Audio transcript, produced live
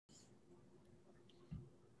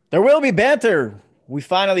There will be banter. We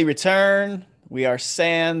finally return. We are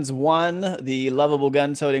sans one, the lovable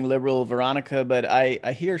gun-toting liberal Veronica, but I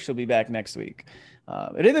hear she'll be back next week.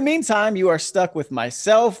 But in the meantime, you are stuck with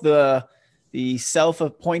myself, the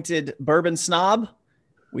self-appointed bourbon snob.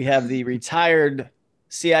 We have the retired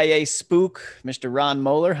CIA spook, Mr. Ron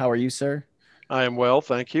Moeller. How are you, sir? I am well,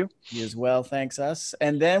 thank you. He is well, thanks us.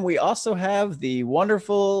 And then we also have the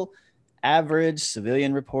wonderful, average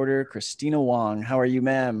civilian reporter, Christina Wong. How are you,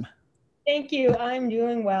 ma'am? Thank you. I'm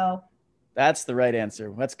doing well. That's the right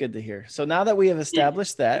answer. That's good to hear. So now that we have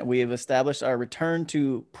established that, we have established our return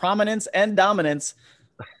to prominence and dominance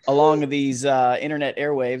along these internet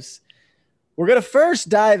airwaves. We're going to first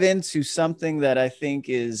dive into something that I think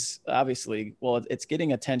is obviously, well, it's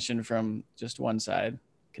getting attention from just one side,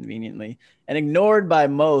 conveniently, and ignored by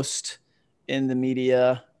most in the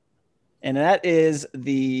media. And that is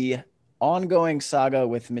the ongoing saga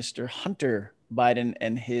with Mr. Hunter Biden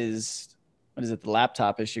and his, what is it, the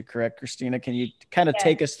laptop issue, correct, Christina? Can you kind of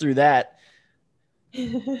take us through that?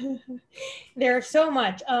 There's so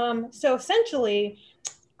much. So essentially,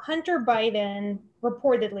 Hunter Biden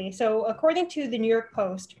reportedly, so according to the New York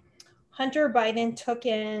Post, Hunter Biden took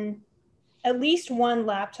in at least one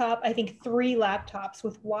laptop, I think three laptops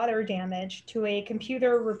with water damage to a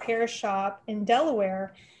computer repair shop in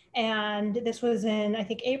Delaware. And this was in, I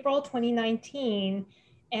think, April 2019.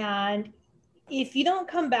 And if you don't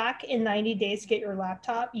come back in 90 days to get your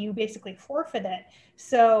laptop, you basically forfeit it.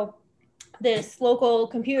 So this local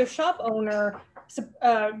computer shop owner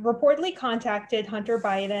reportedly contacted Hunter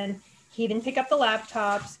Biden. He didn't pick up the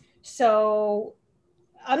laptops. So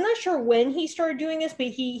I'm not sure when he started doing this, but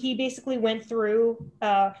he basically went through.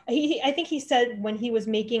 I think he said when he was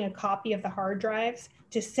making a copy of the hard drives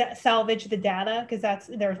to salvage the data, because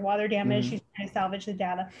there's water damage. He's trying to salvage the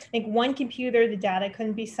data. I think one computer, the data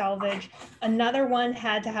couldn't be salvaged. Another one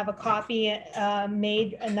had to have a copy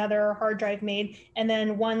made, another hard drive made, and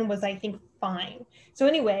then one was, I think, fine. So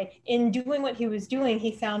anyway, in doing what he was doing,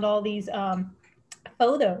 he found all these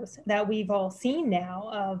photos that we've all seen now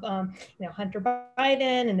of Hunter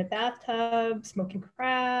Biden in the bathtub smoking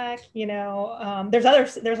crack. There's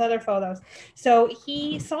other photos. So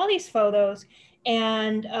he saw these photos,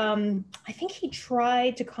 and I think he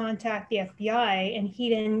tried to contact the FBI and he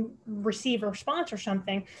didn't receive a response or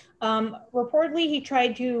something. Reportedly, he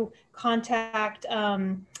tried to contact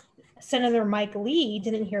Senator Mike Lee,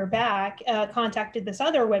 didn't hear back, contacted this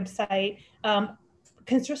other website,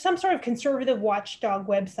 some sort of conservative watchdog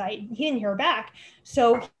website. He didn't hear back.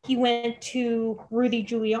 So he went to Rudy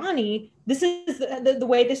Giuliani. This is the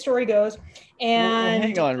way the story goes. And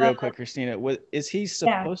hang on real quick, Christina. Is he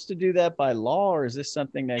supposed to do that by law, or is this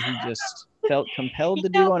something that he just felt compelled to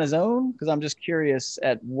do on his own? Because I'm just curious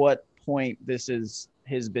at what point this is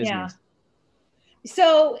his business. Yeah.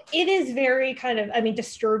 So it is very kind of,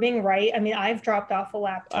 disturbing, right? I've dropped off a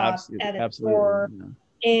laptop at a store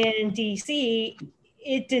in DC.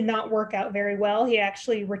 It did not work out very well. He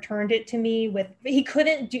actually returned it to me he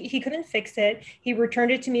couldn't fix it. He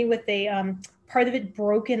returned it to me with a part of it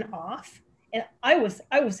broken off, and I was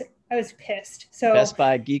pissed. So Best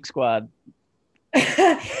Buy Geek Squad.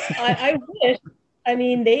 I wish.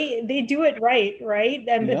 They do it right,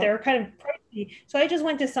 but they're kind of pricey. So I just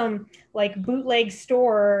went to some bootleg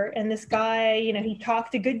store, and this guy, he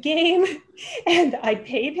talked a good game, and I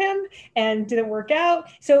paid him, and didn't work out.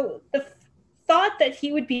 So the thought that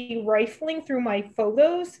he would be rifling through my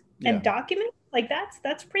photos and documents,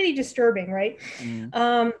 that's pretty disturbing, right?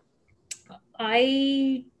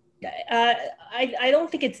 I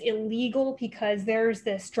don't think it's illegal, because there's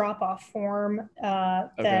this drop-off form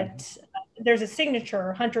that there's a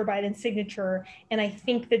signature, Hunter Biden signature, and I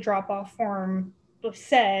think the drop-off form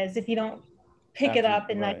says if you don't pick it up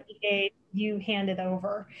in 90 days, you hand it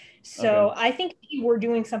over. So I think if you were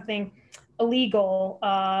doing something illegal,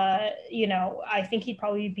 I think he'd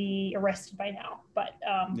probably be arrested by now, but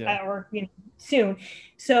or soon.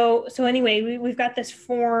 So anyway, we've got this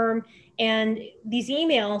form and these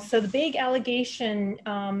emails. So the big allegation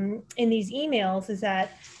in these emails is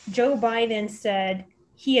that Joe Biden said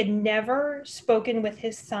he had never spoken with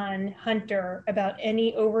his son Hunter about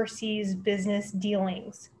any overseas business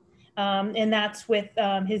dealings, and that's with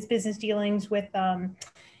his business dealings with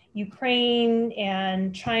Ukraine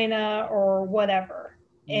and China or whatever.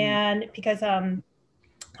 And because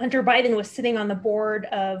Hunter Biden was sitting on the board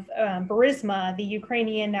of Burisma, the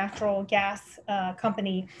Ukrainian natural gas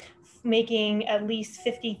company, making at least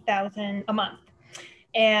 $50,000 a month.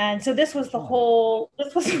 And so this was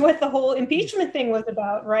what the whole impeachment thing was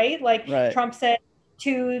about, right? Trump said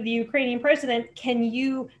to the Ukrainian president, can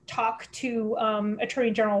you talk to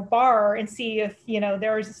Attorney General Barr and see if,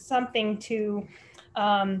 there's something to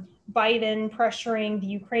Biden pressuring the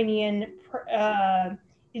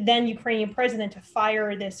then Ukrainian president to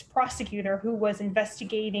fire this prosecutor who was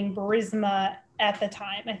investigating Burisma at the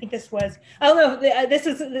time. I think this was, I don't know,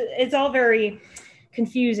 it's all very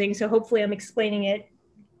confusing. So hopefully I'm explaining it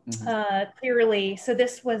clearly. So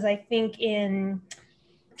this was, I think, in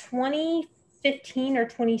 2015 or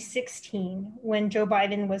 2016 when Joe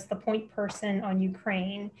Biden was the point person on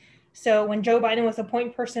Ukraine. So when Joe Biden was the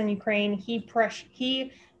point person on Ukraine, he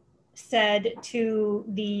said to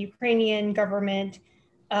the Ukrainian government,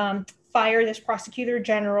 fire this prosecutor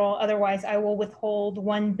general, otherwise I will withhold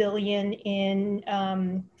 $1 billion in,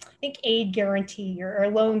 I think, aid guarantee or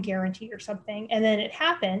loan guarantee or something. And then it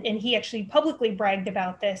happened, and he actually publicly bragged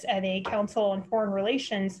about this at a Council on Foreign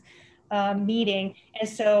Relations meeting. And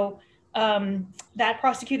so that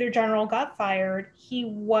prosecutor general got fired. He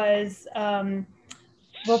was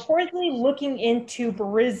reportedly looking into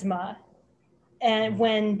Burisma, and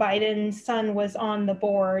when Biden's son was on the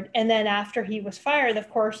board. And then after he was fired, of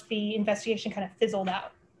course, the investigation kind of fizzled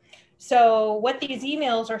out. So what these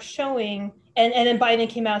emails are showing, and then Biden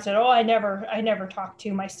came out and said, I never talked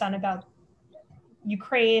to my son about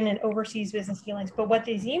Ukraine and overseas business dealings. But what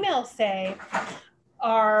these emails say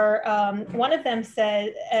are, one of them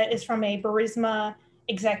is from a Burisma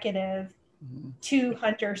executive to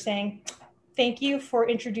Hunter saying, thank you for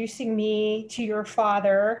introducing me to your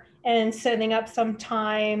father and setting up some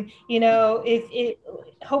time,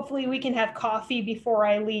 hopefully we can have coffee before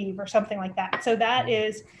I leave or something like that. So that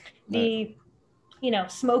is the,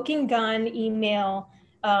 smoking gun email,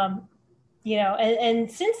 and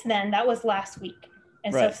since then, that was last week.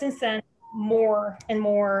 And so since then, more and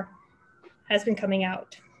more has been coming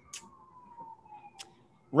out.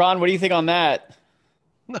 Ron, what do you think on that?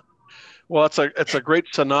 Well, it's a great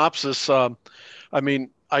synopsis.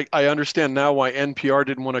 I understand now why NPR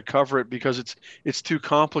didn't want to cover it, because it's too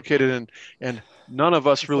complicated and none of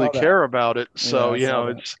us really care about it. So,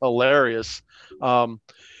 it's hilarious.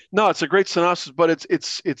 No, it's a great synopsis, but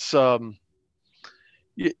it's and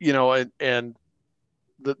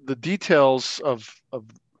the details of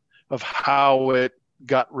how it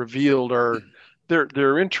got revealed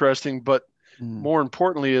they're interesting, but more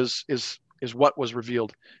importantly is what was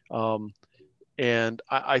revealed. And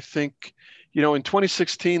I think, in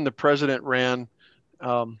 2016, the president ran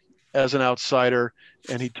as an outsider,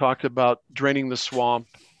 and he talked about draining the swamp.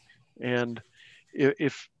 And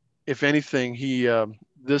if anything,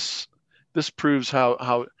 this proves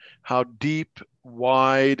how deep,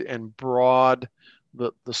 wide, and broad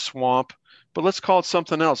the swamp. But let's call it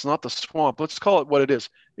something else, not the swamp. Let's call it what it is.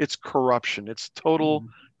 It's corruption. It's total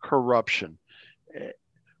corruption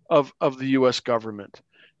of the U.S. government.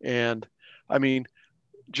 And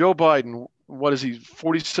Joe Biden, what is he,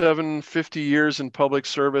 47, 50 years in public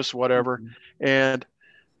service, whatever. And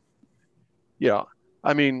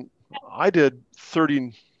I did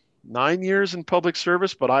 39 years in public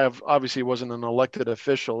service, but I obviously wasn't an elected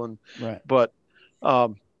official. But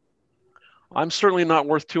I'm certainly not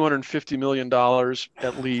worth $250 million,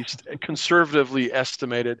 at least, conservatively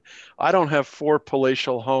estimated. I don't have 4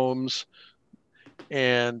 palatial homes,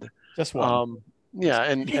 and just one.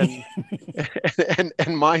 And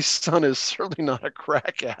my son is certainly not a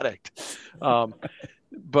crack addict.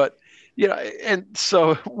 But and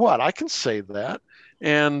so what? I can say that.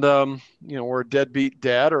 And we're a deadbeat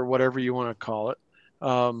dad, or whatever you want to call it.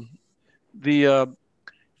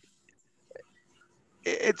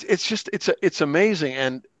 It's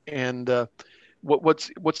amazing, and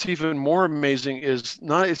what's even more amazing is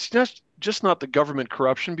it's just not the government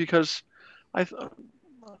corruption, because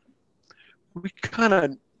we kind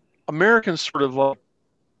of, Americans sort of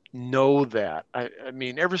know that. I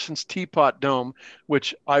mean, ever since Teapot Dome,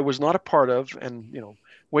 which I was not a part of, and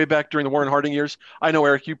way back during the Warren Harding years. I know,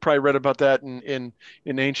 Eric, you probably read about that in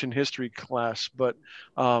ancient history class, but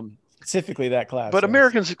specifically that class. But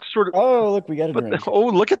Americans sort of. Oh, look, we got it. Oh,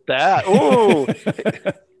 look at that! Oh,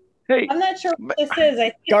 hey, I'm not sure what this is.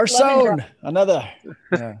 I think Garcon, another.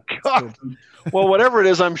 Yeah, well, whatever it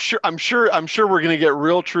is, I'm sure we're going to get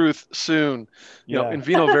real truth soon. In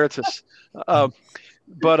vino veritas.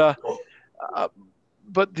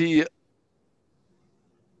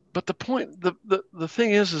 But the point, the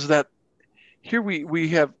thing is that here we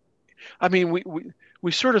have,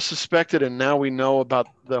 we sort of suspected, and now we know about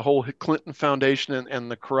the whole Clinton Foundation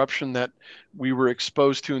and the corruption that we were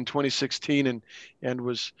exposed to in 2016 and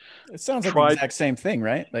was. It sounds like the exact same thing,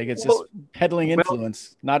 right? Like it's just peddling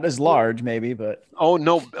influence, not as large maybe, but. Oh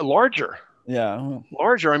no, larger. Yeah.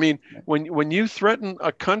 Larger. I mean, when you threaten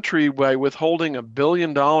a country by withholding $1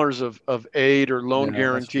 billion of aid or loan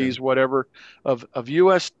Yeah, that's true. guarantees, whatever, of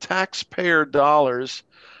U.S. taxpayer dollars,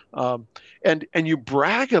 and you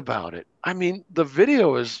brag about it. I mean, the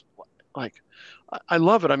video is like, I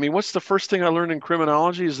love it. I mean, what's the first thing I learned in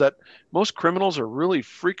criminology is that most criminals are really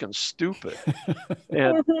freaking stupid.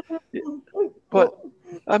 And but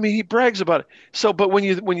I mean, he brags about it. So, but when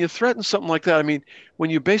you threaten something like that, I mean, when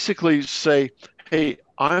you basically say, "Hey,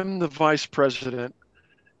 I'm the vice president,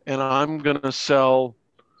 and I'm going to sell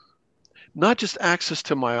not just access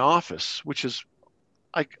to my office, which is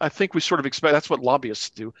I think we sort of expect that's what lobbyists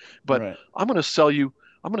do, but Right. I'm going to sell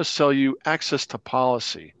you access to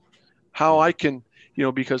policy, how Yeah. I can,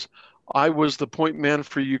 because I was the point man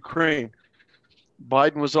for Ukraine.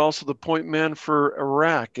 Biden was also the point man for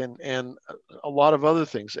Iraq and a lot of other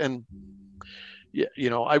things. And yeah,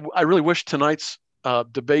 I really wish tonight's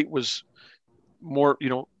debate was more,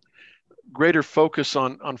 greater focus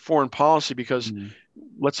on foreign policy, because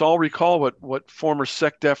let's all recall what former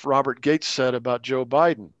SecDef Robert Gates said about Joe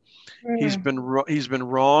Biden. He's been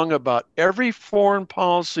wrong about every foreign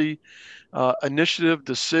policy initiative,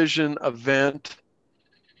 decision, event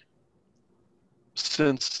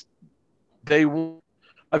since day one.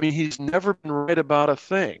 I mean, he's never been right about a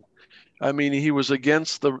thing. I mean, he was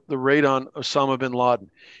against the raid on Osama bin Laden.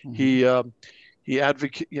 He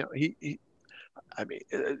advocate, I mean,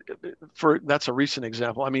 that's a recent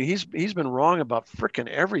example. I mean, he's been wrong about frickin'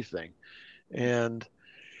 everything, and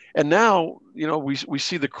now we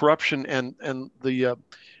see the corruption and the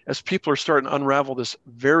as people are starting to unravel this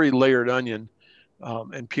very layered onion,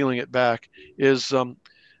 and peeling it back, is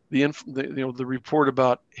the report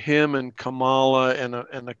about him and Kamala and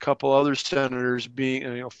a couple other senators being,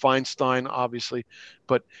 Feinstein obviously,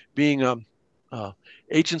 but being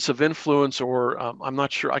agents of influence, or I'm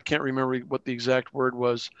not sure, I can't remember what the exact word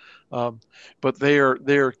was, but they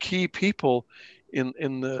are key people in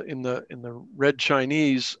the Red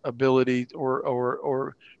Chinese ability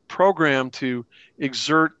or program to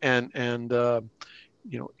exert and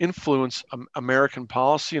influence American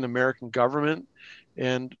policy and American government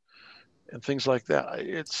and things like that.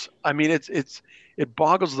 It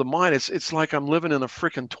boggles the mind. It's like I'm living in a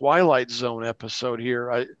freaking Twilight Zone episode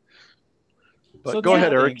here. But go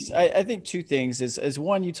ahead, Eric. I think two things is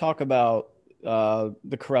one, you talk about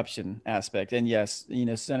the corruption aspect, and yes,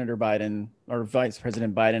 Senator Biden or Vice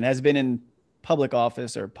President Biden has been in public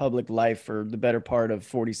office or public life for the better part of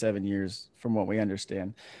 47 years, from what we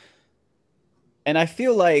understand. And I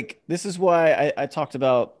feel like this is why I talked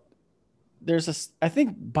about I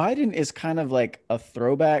think Biden is kind of like a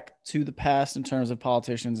throwback to the past in terms of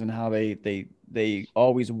politicians and how they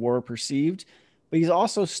always were perceived, but he's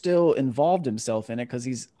also still involved himself in it because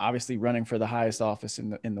he's obviously running for the highest office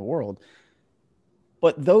in the world.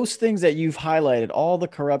 But those things that you've highlighted, all the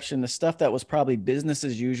corruption, the stuff that was probably business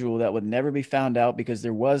as usual that would never be found out because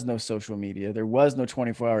there was no social media, there was no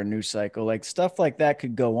 24-hour news cycle, like stuff like that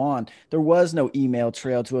could go on. There was no email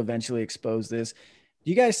trail to eventually expose this. Do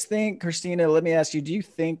you guys think, Christina, let me ask you, do you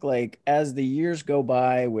think like as the years go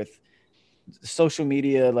by with social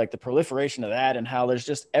media, like the proliferation of that and how there's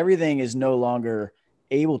just everything is no longer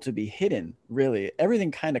able to be hidden, really, everything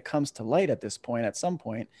kind of comes to light at this point, at some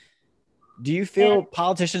point. Do you feel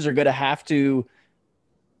politicians are going to have to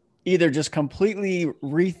either just completely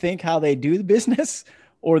rethink how they do the business,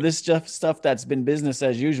 or this just stuff that's been business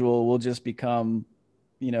as usual will just become,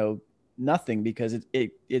 nothing because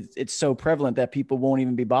it's so prevalent that people won't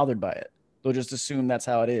even be bothered by it? They'll just assume that's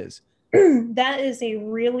how it is. That is a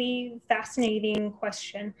really fascinating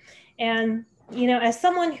question. And, as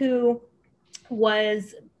someone who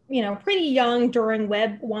was, pretty young during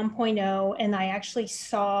Web 1.0, and I actually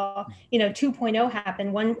saw, 2.0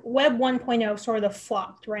 happen. Web 1.0 sort of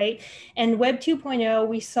flopped, right? And Web 2.0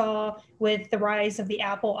 we saw with the rise of the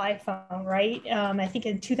Apple iPhone, right? I think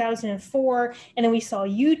in 2004, and then we saw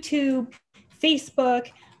YouTube, Facebook,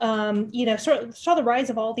 sort of saw the rise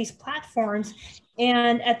of all these platforms.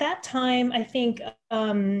 And at that time, I think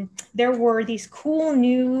there were these cool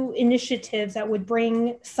new initiatives that would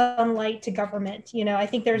bring sunlight to government. I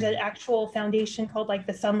think there's an actual foundation called like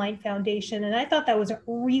the Sunlight Foundation. And I thought that was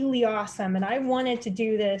really awesome. And I wanted to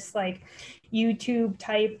do this like YouTube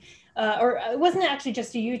type, or it wasn't actually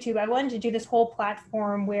just a YouTube. I wanted to do this whole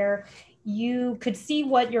platform where you could see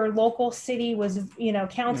what your local city was,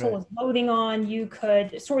 council was voting on. You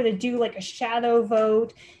could sort of do like a shadow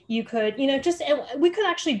vote. You could, we could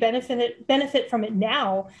actually benefit from it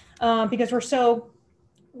now because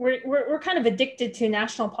we're kind of addicted to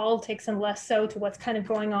national politics and less so to what's kind of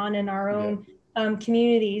going on in our own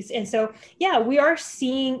communities. And so, yeah, we have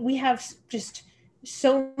just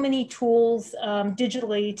so many tools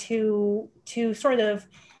digitally to sort of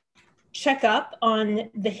check up on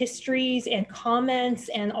the histories and comments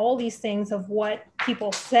and all these things of what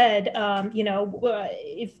people said.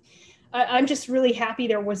 If I'm just really happy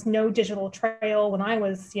there was no digital trail when I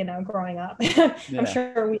was, growing up. I'm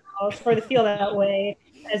sure we all sort of feel that way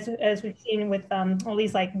as we've seen with all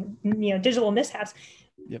these digital mishaps,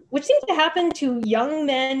 which seems to happen to young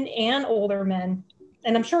men and older men,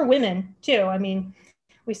 and I'm sure women too. I mean,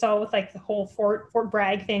 we saw with the whole Fort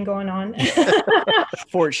Bragg thing going on.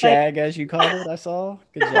 Fort Shag, as you called it, I saw.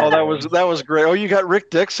 Good job. Oh, that was great. Oh, you got Rick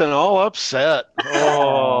Dixon all upset.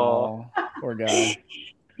 Oh, poor guy.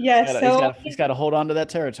 Yeah, he's got to hold on to that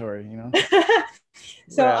territory,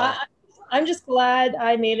 So yeah. I'm just glad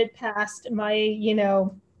I made it past my,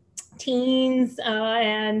 teens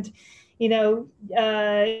and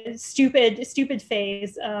stupid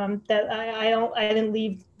phase that I didn't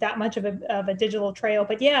leave that much of a digital trail.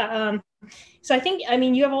 But yeah, so I think,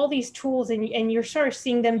 you have all these tools and you're sort of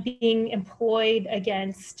seeing them being employed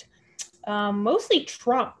against mostly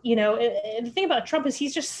Trump. The thing about Trump is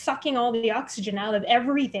he's just sucking all the oxygen out of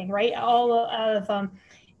everything, right? All out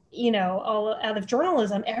of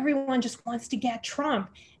journalism. Everyone just wants to get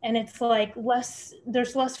Trump. And it's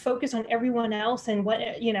there's less focus on everyone else and what,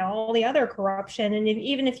 all the other corruption. And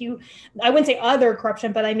I wouldn't say other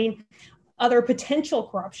corruption, but I mean, other potential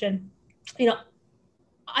corruption.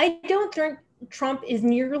 I don't think Trump is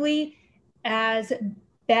nearly as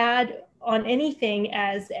bad on anything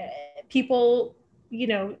as people,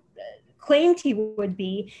 claimed he would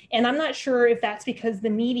be. And I'm not sure if that's because the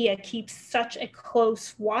media keeps such a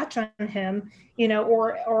close watch on him,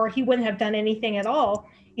 or he wouldn't have done anything at all,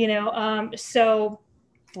 so.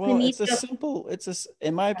 Well,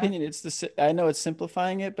 in my opinion, I know it's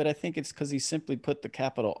simplifying it, but I think it's because he simply put the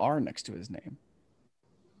capital R next to his name.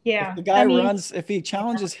 Yeah. If the guy if he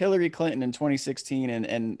challenges Hillary Clinton in 2016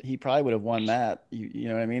 and he probably would have won that, you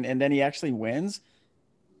know what I mean? And then he actually wins.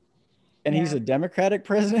 And he's a Democratic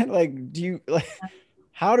president.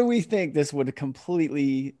 How do we think this would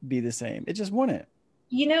completely be the same? It just wouldn't.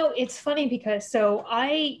 It's funny because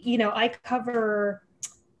I cover,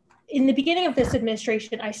 in the beginning of this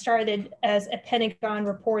administration, I started as a Pentagon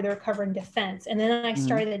reporter covering defense. And then I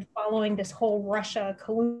started following this whole Russia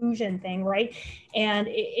collusion thing, right? And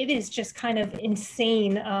it is just kind of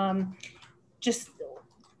insane. Just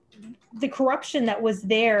the corruption that was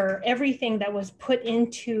there, everything that was put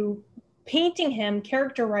into painting him,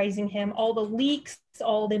 characterizing him, all the leaks,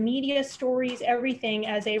 all the media stories, everything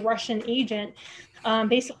as a Russian agent.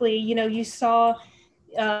 Basically, you saw,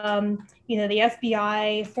 the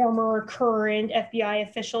FBI, former, current FBI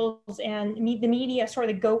officials and the media sort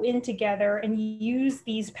of go in together and use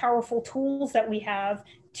these powerful tools that we have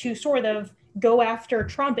to sort of go after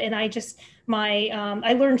Trump. And I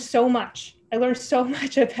learned so much. I learned so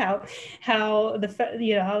much about how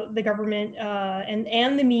the government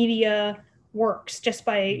and the media works just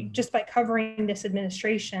by covering this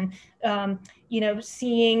administration.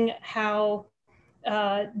 Seeing how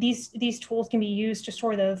these tools can be used to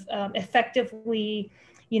sort of effectively,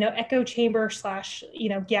 echo chamber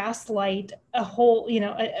 / gaslight a whole,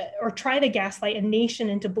 or try to gaslight a nation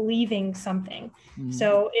into believing something. Mm-hmm.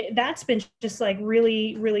 So that's been just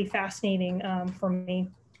really, really fascinating for me.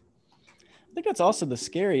 I think that's also the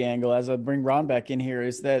scary angle, as I bring Ron back in here,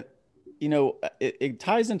 is that, it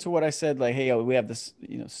ties into what I said, hey, we have this,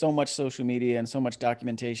 so much social media and so much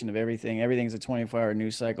documentation of everything. Everything's a 24-hour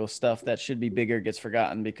news cycle. Stuff that should be bigger gets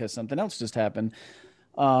forgotten because something else just happened.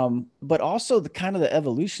 But also the kind of the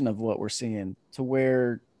evolution of what we're seeing to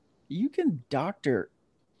where you can doctor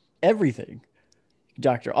everything.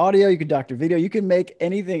 Doctor audio, you can doctor video, you can make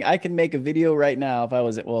anything. I can make a video right now if I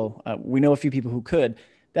was we know a few people who could.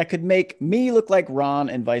 That could make me look like Ron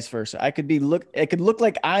and vice versa. It could look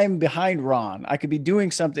like I'm behind Ron. I could be doing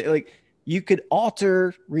something you could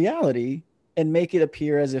alter reality and make it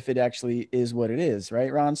appear as if it actually is what it is.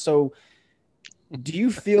 Right, Ron? So do you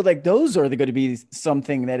feel like those are going to be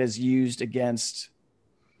something that is used against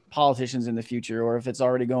politicians in the future, or if it's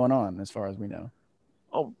already going on as far as we know?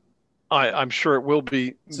 Oh, I'm sure it will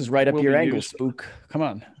be. This is right up your angle, Spook. Come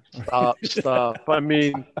on. Stop. I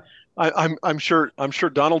mean, I'm sure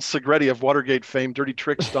Donald Segretti of Watergate fame, Dirty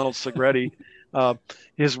Tricks, Donald Segretti,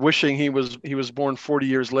 is wishing he was born 40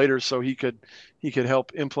 years later so he could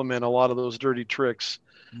help implement a lot of those dirty tricks.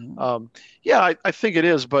 Mm-hmm. I think it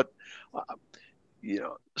is, but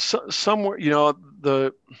somewhere,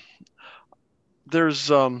 there's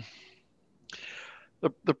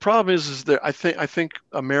the problem is that I think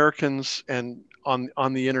Americans and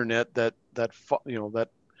on the internet that that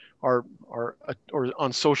are or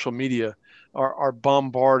on social media are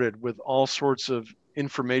bombarded with all sorts of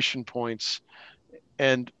information points,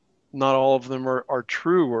 and not all of them are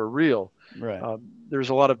true or real. Right. There's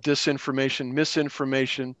a lot of disinformation,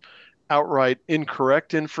 misinformation, outright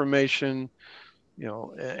incorrect information,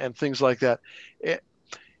 and things like that.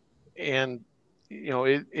 And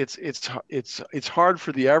it's hard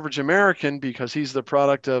for the average American, because he's the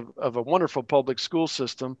product of a wonderful public school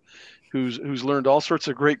system, who's learned all sorts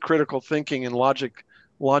of great critical thinking and logic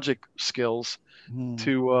skills,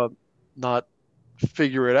 to not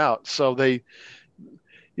figure it out. So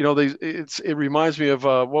it reminds me of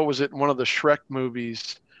what was it, one of the Shrek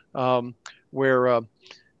movies, where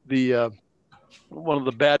one of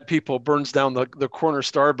the bad people burns down the corner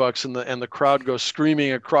Starbucks, and the crowd goes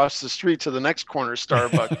screaming across the street to the next corner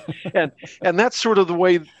Starbucks. and that's sort of the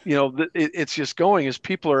way, it's just going, is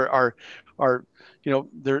people are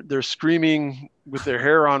they're screaming with their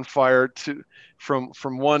hair on fire from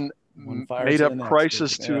one made up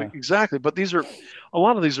crisis to exactly. But a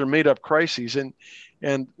lot of these are made up crises, and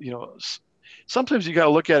sometimes you got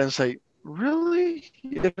to look at it and say, really,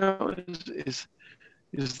 is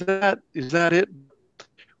that it?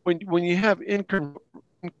 When you have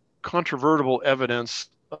incontrovertible evidence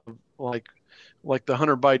of like the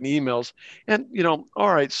Hunter Biden emails, and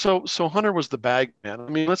all right, so Hunter was the bag man. I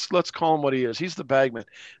mean, let's call him what he is. He's the bag man.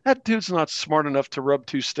 That dude's not smart enough to rub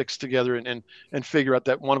two sticks together and figure out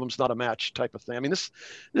that one of them's not a match, type of thing. I mean,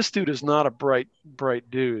 this dude is not a bright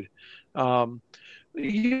dude.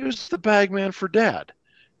 He was the bag man for Dad,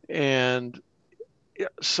 and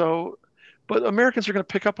so. But Americans are going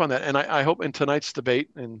to pick up on that, and I hope in tonight's debate,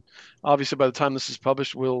 and obviously by the time this is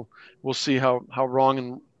published, we'll see how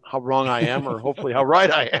wrong I am, or hopefully how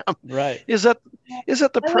right I am. Right? Is that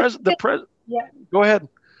the president? Yeah. Go ahead.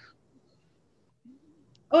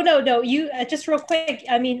 Oh no! You just real quick.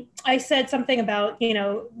 I mean, I said something about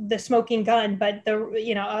the smoking gun, but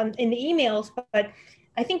in the emails. But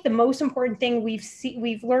I think the most important thing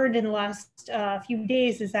we've learned in the last few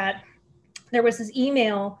days is that there was this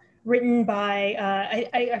email written by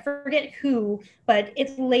I forget who, but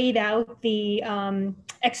it laid out the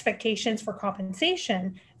expectations for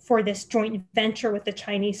compensation for this joint venture with the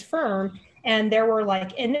Chinese firm, and there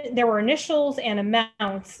were initials and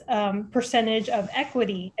amounts, percentage of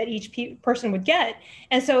equity that each person would get,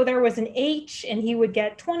 and so there was an H, and he would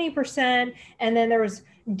get 20%, and then there was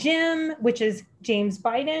Jim, which is James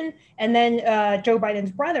Biden, and then Joe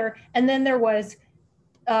Biden's brother, and then there was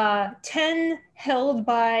 10 held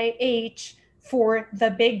by H for the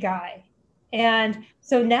big guy. And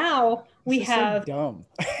so now we have so dumb.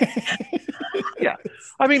 Yeah.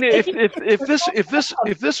 I mean,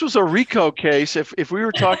 if this was a RICO case, if we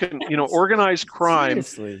were talking, organized crime,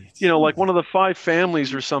 Seriously. Like one of the five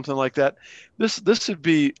families or something like that, this would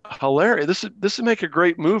be hilarious. This would make a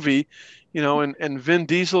great movie, and Vin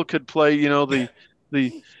Diesel could play,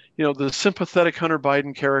 the sympathetic Hunter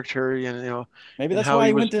Biden character, and maybe that's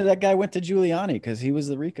why that guy went to Giuliani, because he was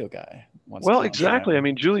the RICO guy. Well, exactly. I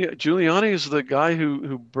mean, Giuliani is the guy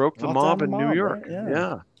who broke the mob in New York. Right?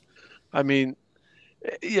 Yeah. I mean,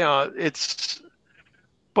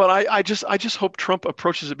 but I just hope Trump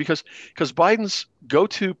approaches it, because Biden's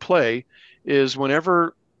go-to play is,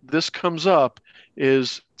 whenever this comes up,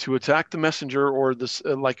 is to attack the messenger, or this,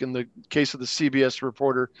 like in the case of the CBS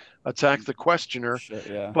reporter, attack the questioner. Shit,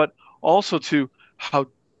 yeah. But also to, how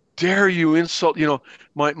dare you insult,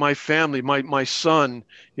 my family, my son,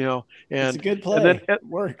 and it's a good play. And then, it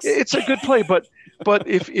works. It's a good play, but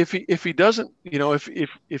if he doesn't, if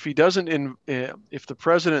the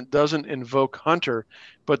president doesn't invoke Hunter,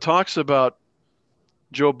 but talks about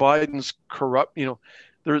Joe Biden's corrupt,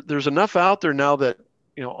 there's enough out there now that,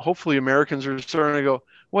 hopefully Americans are starting to go,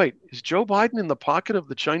 wait, is Joe Biden in the pocket of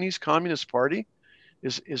the Chinese Communist Party?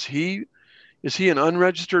 Is he an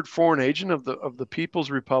unregistered foreign agent of the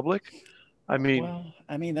People's Republic? I mean,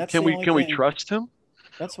 that's can we trust him?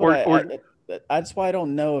 That's what that's why I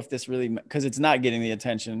don't know if this really, because it's not getting the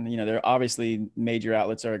attention. There obviously major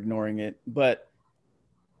outlets are ignoring it, but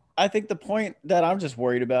I think the point that I'm just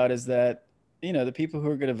worried about is that the people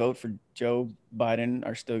who are going to vote for Joe Biden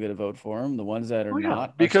are still going to vote for him. The ones that are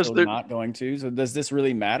not, because they're not going to. So does this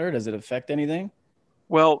really matter? Does it affect anything?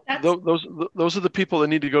 Well, those are the people that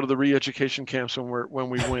need to go to the re-education camps when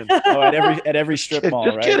we win. Oh, at every strip mall,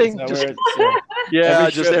 just right? Kidding. Just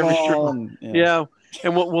every strip mall. Yeah.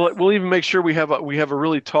 And we'll even make sure we have a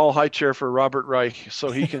really tall high chair for Robert Reich,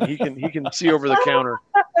 so he can see over the counter.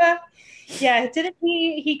 Yeah, didn't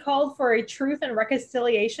he called for a Truth and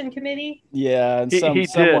Reconciliation Committee? Yeah, and He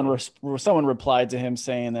someone replied to him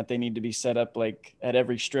saying that they need to be set up like at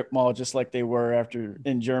every strip mall, just like they were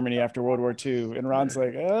in Germany after World War II. And Ron's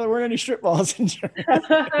like, there weren't any strip malls in Germany.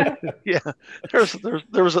 Yeah,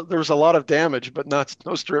 there was a lot of damage, but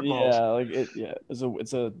no strip malls. Yeah, like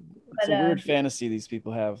it's a weird fantasy these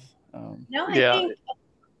people have. No, I think.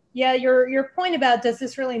 Yeah, your point about does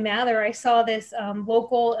this really matter? I saw this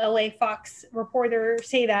local LA Fox reporter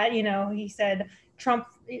say that, he said Trump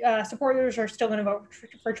supporters are still going to vote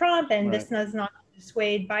for Trump, and this does not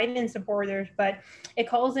dissuade Biden supporters, but it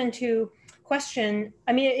calls into question.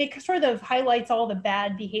 I mean, it sort of highlights all the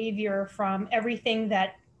bad behavior from everything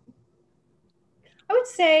that I would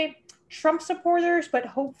say Trump supporters, but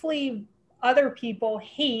hopefully other people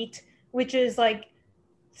hate, which is like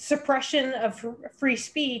suppression of free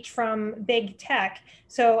speech from big tech.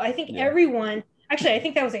 So I think I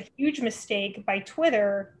think that was a huge mistake by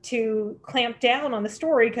Twitter to clamp down on the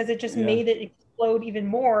story, because it just made it explode even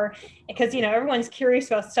more, because everyone's curious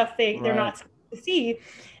about stuff they're not supposed to see.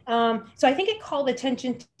 So I think it called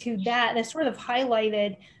attention to that, and it sort of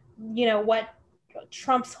highlighted what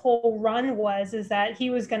Trump's whole run is that he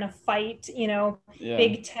was going to fight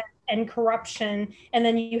big tech and corruption, and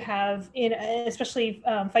then you have especially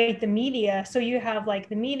fight the media. So you have like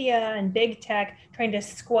the media and big tech trying to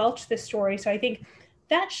squelch the story. So I think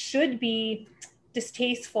that should be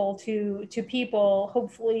distasteful to people,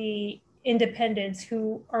 hopefully independents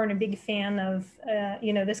who aren't a big fan of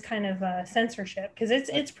this kind of censorship, because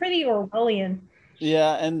it's pretty Orwellian.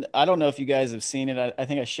 Yeah, and I don't know if you guys have seen it. I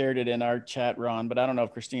think I shared it in our chat, Ron, but I don't know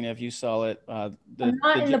if Christina, if you saw it. I'm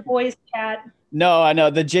not in the boys' chat. No, I know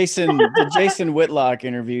the Jason Whitlock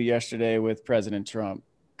interview yesterday with President Trump,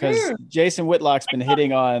 because Jason Whitlock's been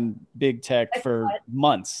hitting on big tech for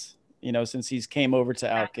months, since he's came over to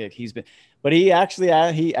Outkick. But he asked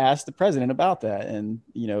the president about that, and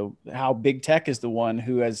how big tech is the one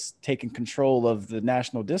who has taken control of the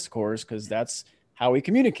national discourse, because that's how we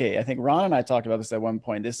communicate. I think Ron and I talked about this at one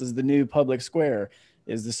point. This is the new public square,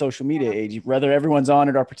 is the social media age. Whether everyone's on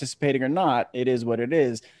it or participating or not, it is what it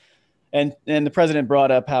is. And the president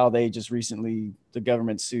brought up how they just recently, the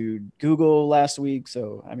government sued Google last week.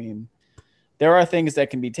 So, I mean, there are things that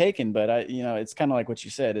can be taken, but it's kind of like what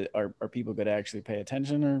you said. Are people going to actually pay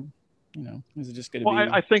attention, or, is it just going to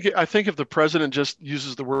be? I think if the president just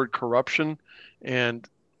uses the word corruption and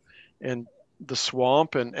the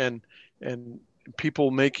swamp and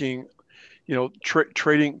people making,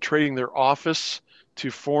 trading their office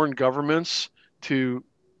to foreign governments to,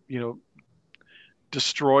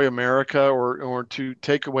 destroy America or to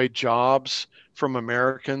take away jobs from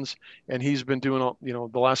Americans. And he's been doing,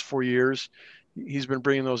 the last 4 years, he's been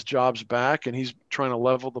bringing those jobs back, and he's trying to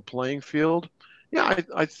level the playing field. Yeah,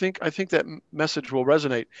 I think that message will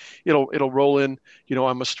resonate. It'll roll in,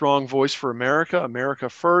 I'm a strong voice for America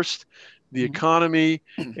first, the economy,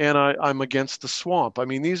 and I'm against the swamp. I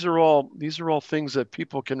mean, these are all things that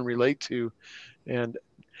people can relate to, and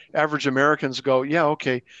average Americans go, yeah,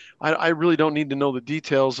 okay, I really don't need to know the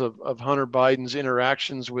details of Hunter Biden's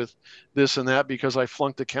interactions with this and that because I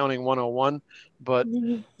flunked accounting 101. But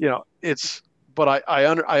I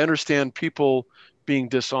understand people being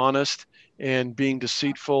dishonest and being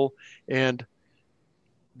deceitful and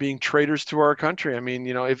being traitors to our country. I mean,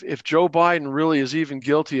 if Joe Biden really is even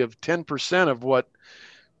guilty of 10% of what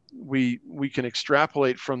we can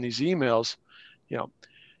extrapolate from these emails,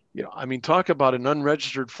 I mean, talk about an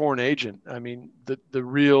unregistered foreign agent. I mean, the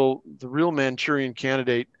real Manchurian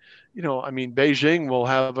candidate, I mean, Beijing will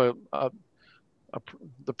have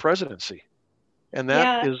the presidency, and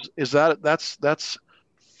that's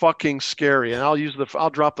fucking scary. And I'll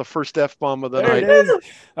drop the first F-bomb of the night. It is.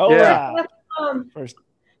 Oh yeah. First.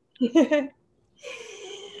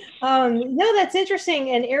 No, that's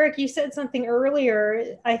interesting. And Eric, you said something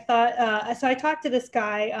earlier. I thought, so I talked to this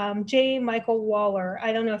guy, J. Michael Waller.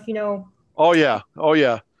 I don't know if you know. Oh yeah. Oh,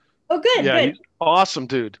 good. Yeah, good. He's awesome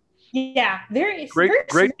dude. Yeah, very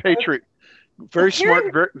patriot. Very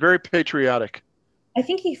smart, very patriotic. I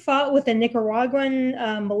think he fought with the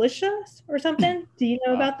Nicaraguan militia or something. Do you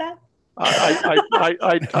know about that?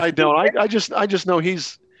 I don't. I just know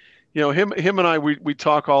he's. Him and I, we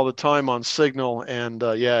talk all the time on Signal, and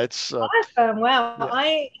it's awesome. Wow,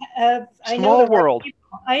 yeah. I know world.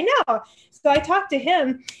 I know. So I talked to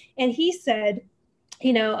him, and he said,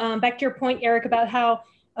 back to your point, Eric, about how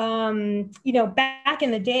back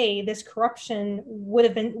in the day, this corruption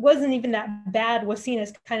wasn't even that bad, was seen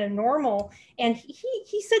as kind of normal. And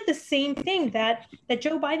he said the same thing, that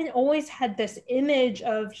Joe Biden always had this image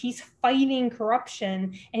of he's fighting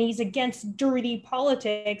corruption and he's against dirty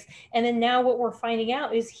politics. And then now what we're finding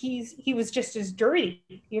out is he was just as dirty,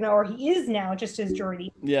 or he is now just as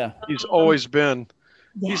dirty. Yeah. He's always been.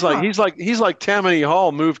 Yeah. He's like Tammany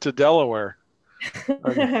Hall moved to Delaware.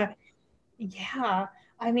 Yeah.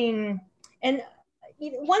 I mean, and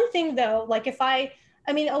one thing though, like a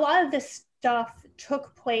lot of this stuff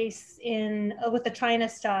took place with the China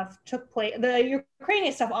stuff the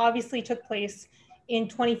Ukrainian stuff obviously took place in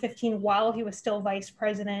 2015 while he was still vice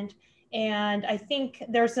president. And I think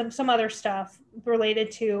there's some other stuff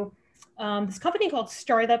related to this company called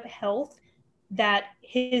Startup Health that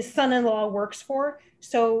his son-in-law works for.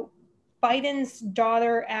 So Biden's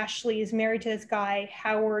daughter, Ashley, is married to this guy,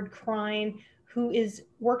 Howard Krein, who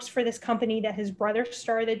works for this company that his brother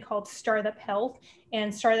started called Startup Health.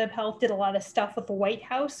 And Startup Health did a lot of stuff with the White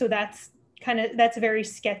House. So that's very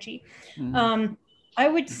sketchy. Mm-hmm. I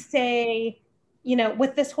would say,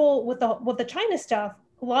 with this whole, with the China stuff,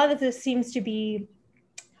 a lot of this seems to be,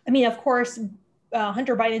 of course,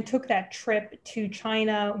 Hunter Biden took that trip to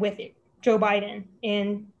China with Joe Biden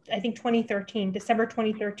in, I think, December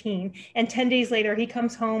 2013. And 10 days later, he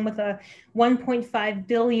comes home with a 1.5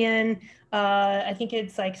 billion, I think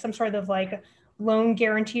it's like some sort of like loan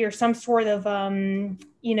guarantee or some sort of,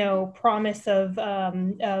 promise of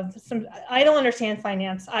some, I don't understand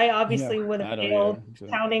finance. I obviously would have failed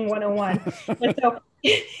counting 101. And so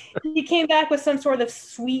he came back with some sort of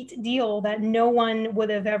sweet deal that no one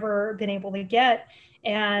would have ever been able to get.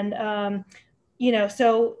 And,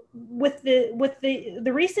 so with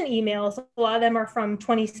the recent emails, a lot of them are from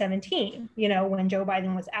 2017, when Joe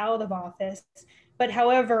Biden was out of office. But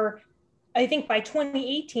however, I think by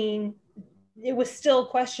 2018, it was still a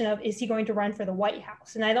question of, is he going to run for the White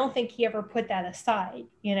House? And I don't think he ever put that aside,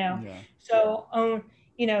 Yeah. So,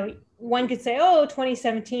 one could say,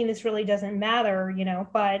 2017, this really doesn't matter,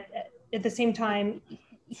 but at the same time,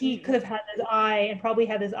 he could have had his eye and probably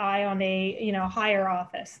had his eye on a, higher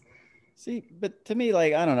office. See, but to me,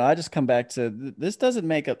 like, I don't know, I just come back to this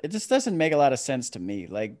it just doesn't make a lot of sense to me.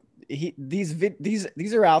 Like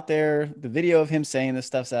these are out there. The video of him saying this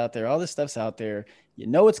stuff's out there. All this stuff's out there.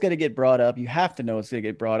 It's going to get brought up. You have to know it's going to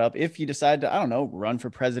get brought up if you decide to, I don't know, run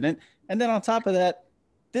for president. And then on top of that,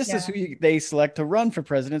 this is who they select to run for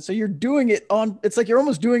president. So you're doing it it's like you're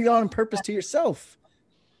almost doing it on purpose to yourself.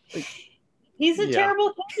 Like, he's a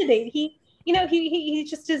terrible candidate. He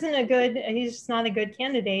just isn't he's just not a good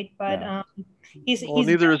candidate, but he's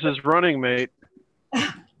neither is his running mate.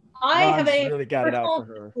 I have a really got it out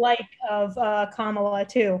for her. Like of Kamala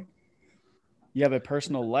too. You have a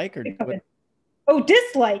personal like or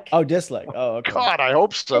dislike? Oh, dislike. Oh, okay. God, I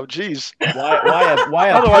hope so. Jeez. Why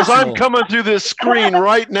Otherwise, I'm coming through this screen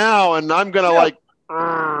right now, and I'm gonna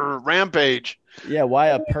rampage. Yeah. Why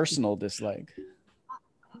a personal dislike?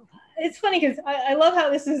 It's funny because I love how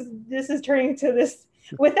this is turning to this.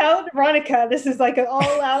 Without Veronica, this is like an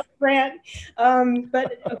all-out rant.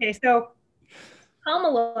 But okay, so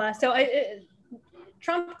Kamala. So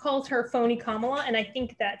Trump calls her phony Kamala, and I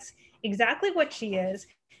think that's exactly what she is.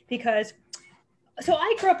 Because so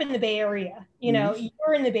I grew up in the Bay Area.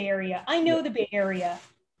 You're in the Bay Area. I know the Bay Area.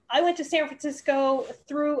 I went to San Francisco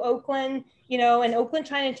through Oakland, and Oakland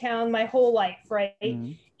Chinatown my whole life, right?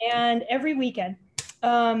 Mm-hmm. And every weekend.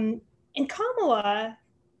 And Kamala,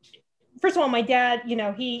 first of all, my dad,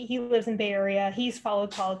 he lives in Bay Area. He's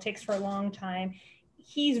followed politics for a long time.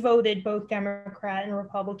 He's voted both Democrat and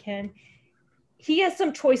Republican. He has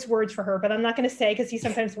some choice words for her, but I'm not going to say because he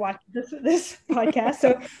sometimes watches this podcast.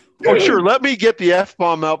 So, sure. Let me get the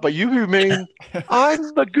F-bomb out, but you mean I'm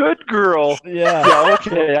the good girl. Yeah.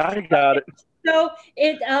 Okay, I got it. So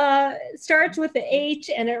it starts with the H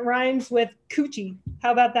and it rhymes with coochie.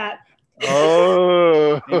 How about that?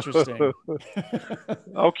 Oh, interesting.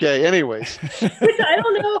 Okay. Anyways, which I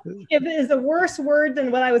don't know if it is a worse word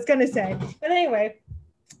than what I was going to say, but anyway.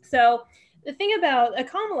 So the thing about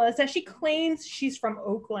Kamala is that she claims she's from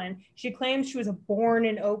Oakland. She claims she was born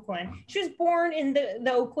in Oakland. She was born in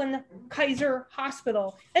the Oakland Kaiser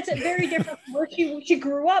Hospital. That's a very different from where she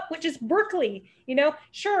grew up, which is Berkeley.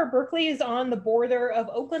 Sure, Berkeley is on the border of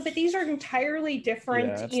Oakland, but these are entirely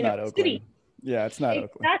different, cities. Yeah, it's not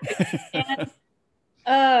exactly. Oakland.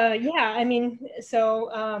 Yeah, I mean, so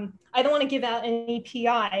I don't want to give out any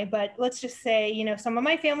PI, but let's just say, you know, some of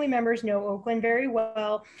my family members know Oakland very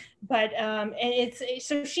well, but and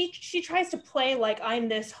so she tries to play like I'm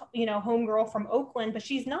this, you know, homegirl from Oakland, but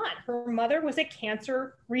she's not. Her mother was a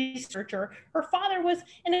cancer researcher. Her father was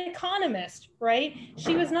an economist, right?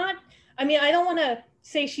 She was not. I mean, I don't want to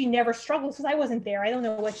say she never struggled because I wasn't there. I don't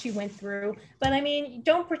know what she went through, but I mean,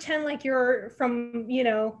 don't pretend like you're from, you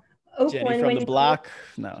know, Oakland. Jenny from the block.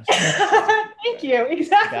 No. Thank you.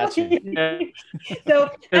 Exactly. Yeah. So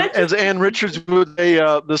as Ann Richards would say,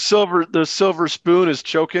 the silver spoon is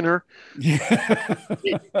choking her. Yeah.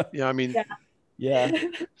 Yeah, I mean, Yeah.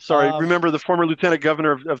 sorry. Remember the former lieutenant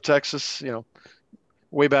governor of Texas? You know,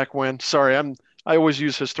 way back when. Sorry, I always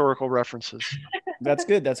use historical references. That's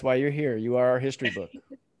good. That's why you're here. You are our history book.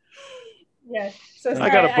 Yeah. So sorry,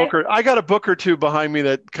 I got a book or two behind me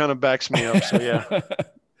that kind of backs me up. So yeah.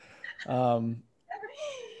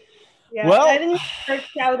 Yeah, well, I didn't start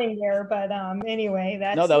shouting there, but anyway,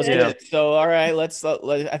 that was good. So, all right,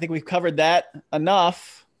 I think we've covered that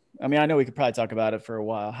enough. I mean, I know we could probably talk about it for a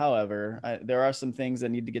while. However, there are some things that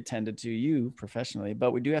need to get tended to you professionally,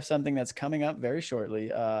 but we do have something that's coming up very shortly.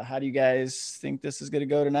 How do you guys think this is going to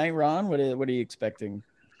go tonight, Ron? What are you expecting?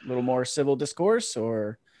 A little more civil discourse,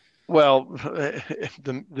 or? Well,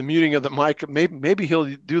 the muting of the mic, maybe he'll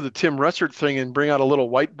do the Tim Russert thing and bring out a little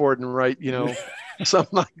whiteboard and write, you know,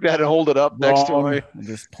 something like that and hold it up next to him.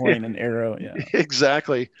 Just point an arrow. Yeah,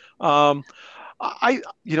 exactly. I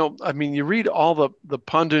mean, you read all the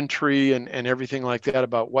punditry and everything like that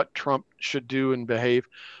about what Trump should do and behave.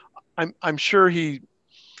 I'm sure he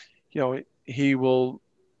knows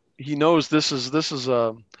this is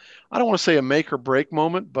a, I don't want to say a make or break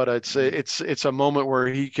moment, but it's a moment where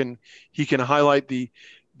he can highlight the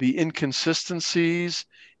inconsistencies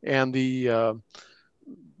and the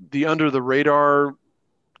under the radar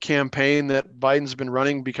campaign that Biden's been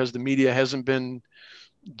running because the media hasn't been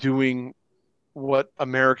doing what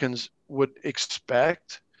Americans would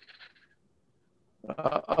expect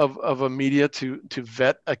of a media to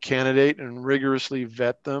vet a candidate and rigorously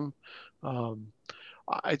vet them.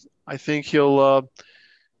 I think he'll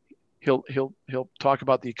talk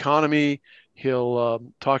about the economy. He'll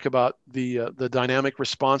talk about the dynamic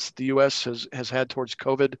response that the U.S. has had towards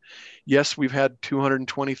COVID. Yes, we've had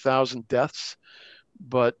 220,000 deaths,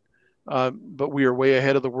 but we are way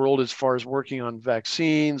ahead of the world as far as working on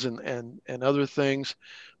vaccines and other things.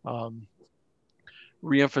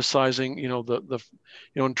 Reemphasizing,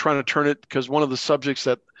 and trying to turn it, because one of the subjects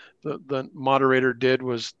that the moderator did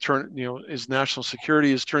was is national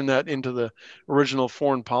security, is turn that into the original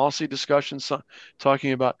foreign policy discussion,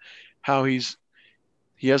 talking about how he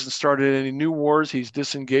hasn't started any new wars. He's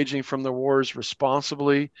disengaging from the wars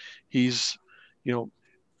responsibly. He's,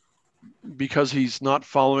 because he's not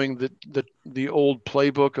following the old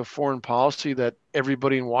playbook of foreign policy that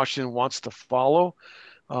everybody in Washington wants to follow.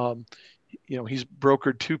 He's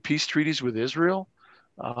brokered 2 peace treaties with Israel.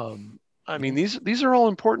 I mean, these are all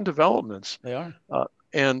important developments. They are.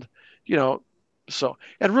 And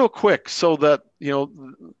real quick, so that,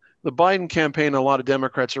 the Biden campaign, a lot of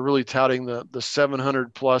Democrats are really touting the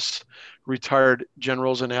 700 plus retired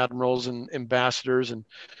generals and admirals and ambassadors and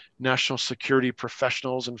national security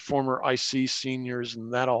professionals and former IC seniors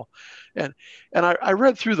and that all. And I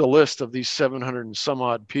read through the list of these 700 and some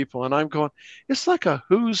odd people, and I'm going, it's like a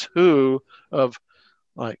who's who of,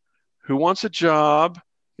 like, who wants a job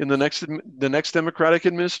in the next Democratic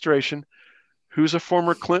administration, who's a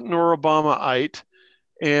former Clinton or Obama-ite,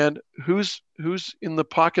 and who's in the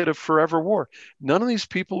pocket of forever war. None of these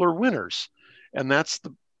people are winners. And that's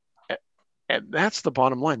the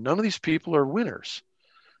bottom line. None of these people are winners.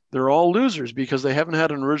 They're all losers because they haven't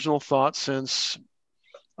had an original thought since,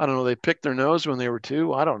 I don't know, they picked their nose when they were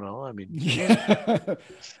 2. I don't know. I mean, yeah.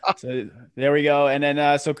 So there we go. And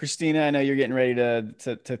then, so Christina, I know you're getting ready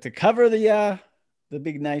to cover the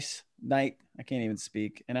big nice night. I can't even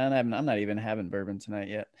speak, and I'm not even having bourbon tonight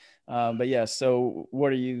yet. But yeah. So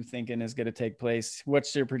what are you thinking is going to take place?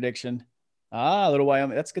 What's your prediction? A little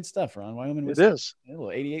Wyoming. That's good stuff, Ron. Wyoming whiskey. It is. A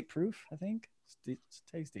little 88 proof, I think. It's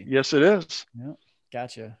tasty. Yes, it is. Yeah.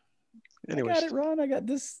 Gotcha. Anyways. I got it, Ron. I got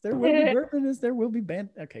this. There will be bourbon. There will be band.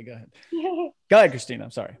 Okay, go ahead. Go ahead, Christina.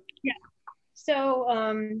 I'm sorry. Yeah. So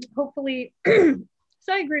hopefully, so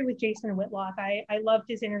I agree with Jason Whitlock. I loved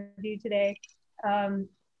his interview today. Biden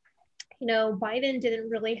didn't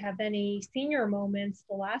really have any senior moments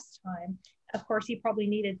the last time. Of course, he probably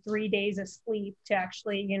needed 3 days of sleep to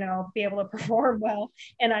actually, be able to perform well.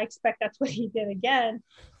 And I expect that's what he did again.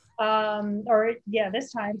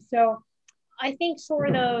 This time. So I think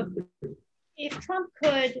sort of if Trump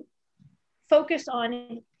could focus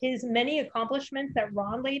on his many accomplishments that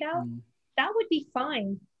Ron laid out, that would be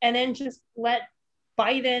fine. And then just let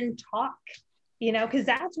Biden talk, because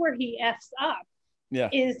that's where he F's up. Yeah.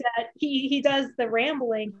 Is that he does the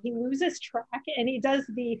rambling, he loses track, and he does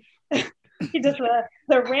the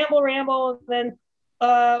the ramble, then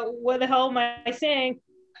what the hell am I saying?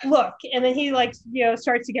 Look, and then he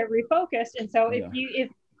starts to get refocused. And so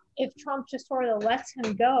if Trump just sort of lets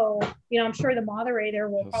him go, I'm sure the moderator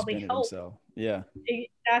will probably help. Yeah,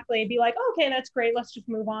 exactly. Be like, okay, that's great. Let's just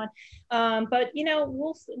move on. But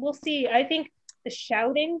we'll see. I think the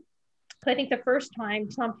shouting. I think the first time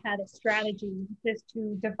Trump had a strategy is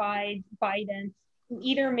to divide Biden,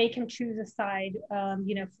 either make him choose a side,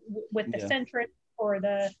 with the centrist or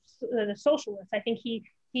the socialists. I think he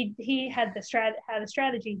had the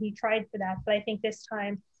strategy. He tried for that, but I think this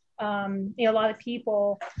time, a lot of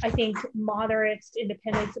people, I think moderates,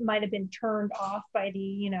 independents might have been turned off by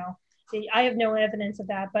I have no evidence of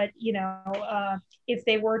that, but if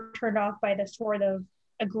they were turned off by the sort of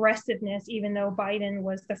aggressiveness, even though Biden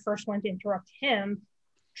was the first one to interrupt him,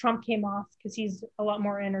 Trump came off because he's a lot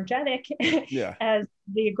more energetic as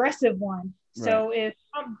the aggressive one. Right. So if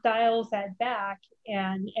Trump dials that back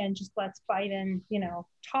and just lets Biden,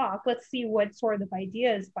 talk, let's see what sort of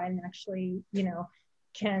ideas Biden actually,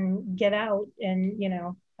 can get out and,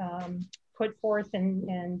 put forth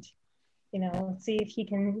and let's see if he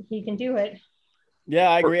can do it.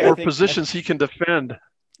 Yeah, I agree. Or positions he can defend.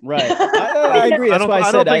 Right. I agree. That's why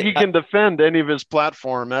I don't think he can defend any of his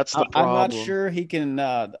platform. That's the problem. I'm not sure he can.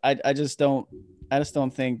 I just don't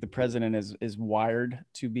think the president is wired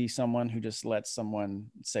to be someone who just lets someone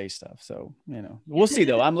say stuff. So, we'll see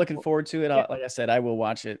though. I'm looking forward to it. Like I said, I will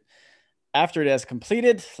watch it after it has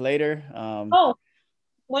completed later.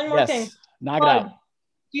 One more thing. Knock it out.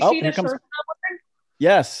 Do you see the shirt?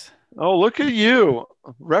 Yes. Oh, look at you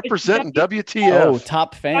representing WTF. Oh,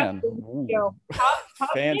 top fan. Top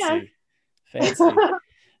fancy.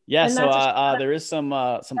 Yeah. So there is some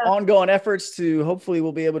ongoing efforts to hopefully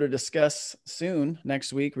we'll be able to discuss soon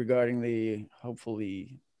next week regarding the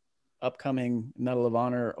hopefully upcoming Medal of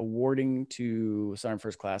Honor awarding to Sergeant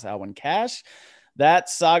First Class Alwyn Cash. That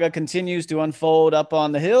saga continues to unfold up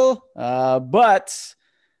on the Hill, but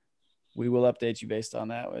we will update you based on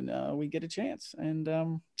that when we get a chance. And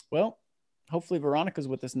hopefully Veronica's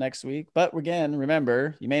with us next week. But again,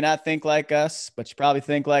 remember, you may not think like us, but you probably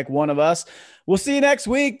think like one of us. We'll see you next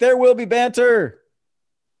week. There will be banter.